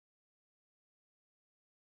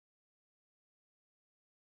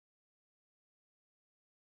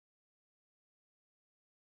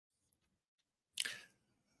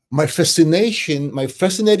My fascinating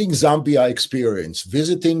Zambia experience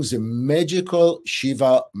visiting the magical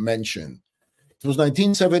Shiva mansion. It was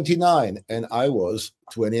 1979 and I was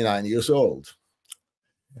 29 years old.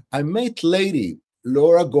 I met Lady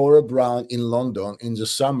Lorna Gore Brown in London in the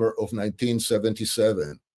summer of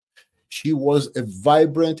 1977. She was a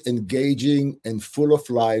vibrant, engaging, and full of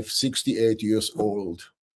life 68 years old.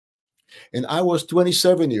 And I was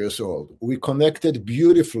 27 years old. We connected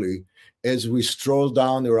beautifully as we strolled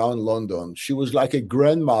down around London. She was like a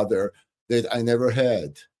grandmother that I never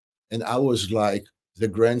had. And I was like the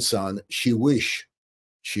grandson she wished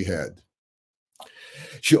she had.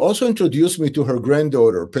 She also introduced me to her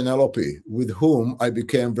granddaughter, Penelope, with whom I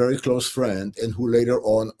became very close friend and who later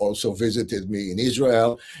on also visited me in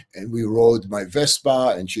Israel. And we rode my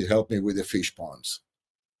Vespa and she helped me with the fish ponds.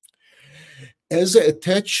 As an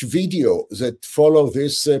attached video that follow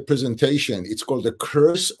this presentation, it's called The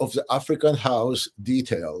Curse of the African House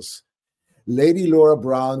Details. Lady Lorna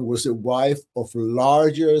Brown was the wife of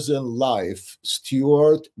larger-than-life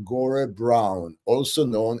Stewart Gore-Browne, also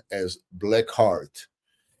known as Blackheart,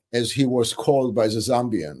 as he was called by the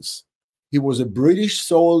Zambians. He was a British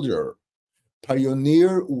soldier,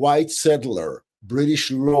 pioneer white settler, British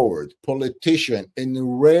lord, politician,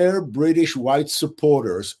 and rare British white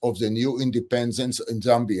supporters of the new independence in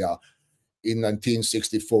Zambia in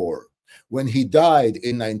 1964. When he died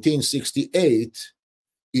in 1968,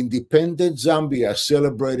 independent Zambia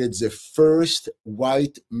celebrated the first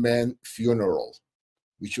white man funeral,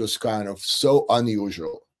 which was kind of so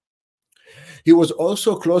unusual. He was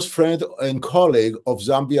also a close friend and colleague of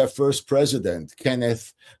Zambia's first president,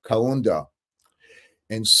 Kenneth Kaunda,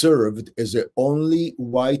 and served as the only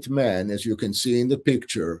white man, as you can see in the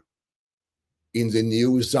picture, in the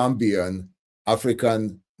new Zambian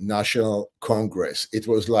African National Congress. It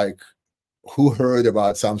was like, who heard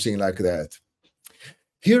about something like that?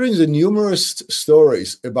 Hearing the numerous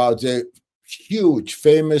stories about the huge,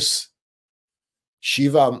 famous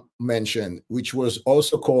Shiva mansion, which was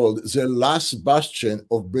also called the last bastion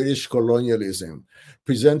of British colonialism,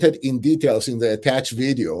 presented in details in the attached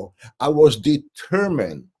video, I was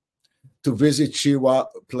determined to visit Shiwa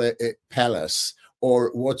Palace,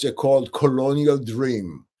 or what they called colonial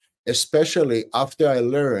dream, especially after I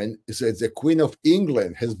learned that the Queen of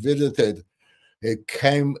England has visited,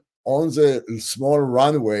 came on the small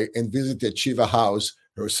runway and visited Shiva House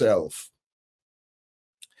herself.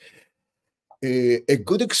 A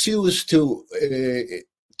good excuse to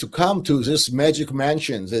come to this magic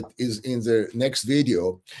mansion that is in the next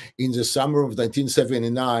video in the summer of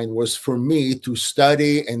 1979 was for me to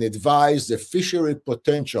study and advise the fishery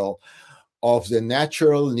potential of the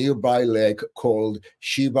natural nearby lake called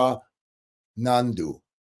Shiwa Ngandu,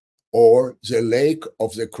 or the lake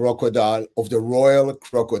of the crocodile, of the royal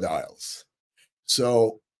crocodiles.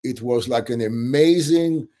 So it was like an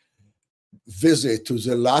amazing visit to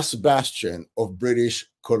the last bastion of British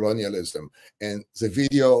colonialism. And the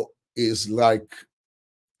video is like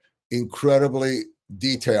incredibly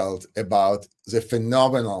detailed about the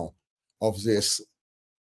phenomenon of this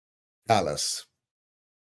palace.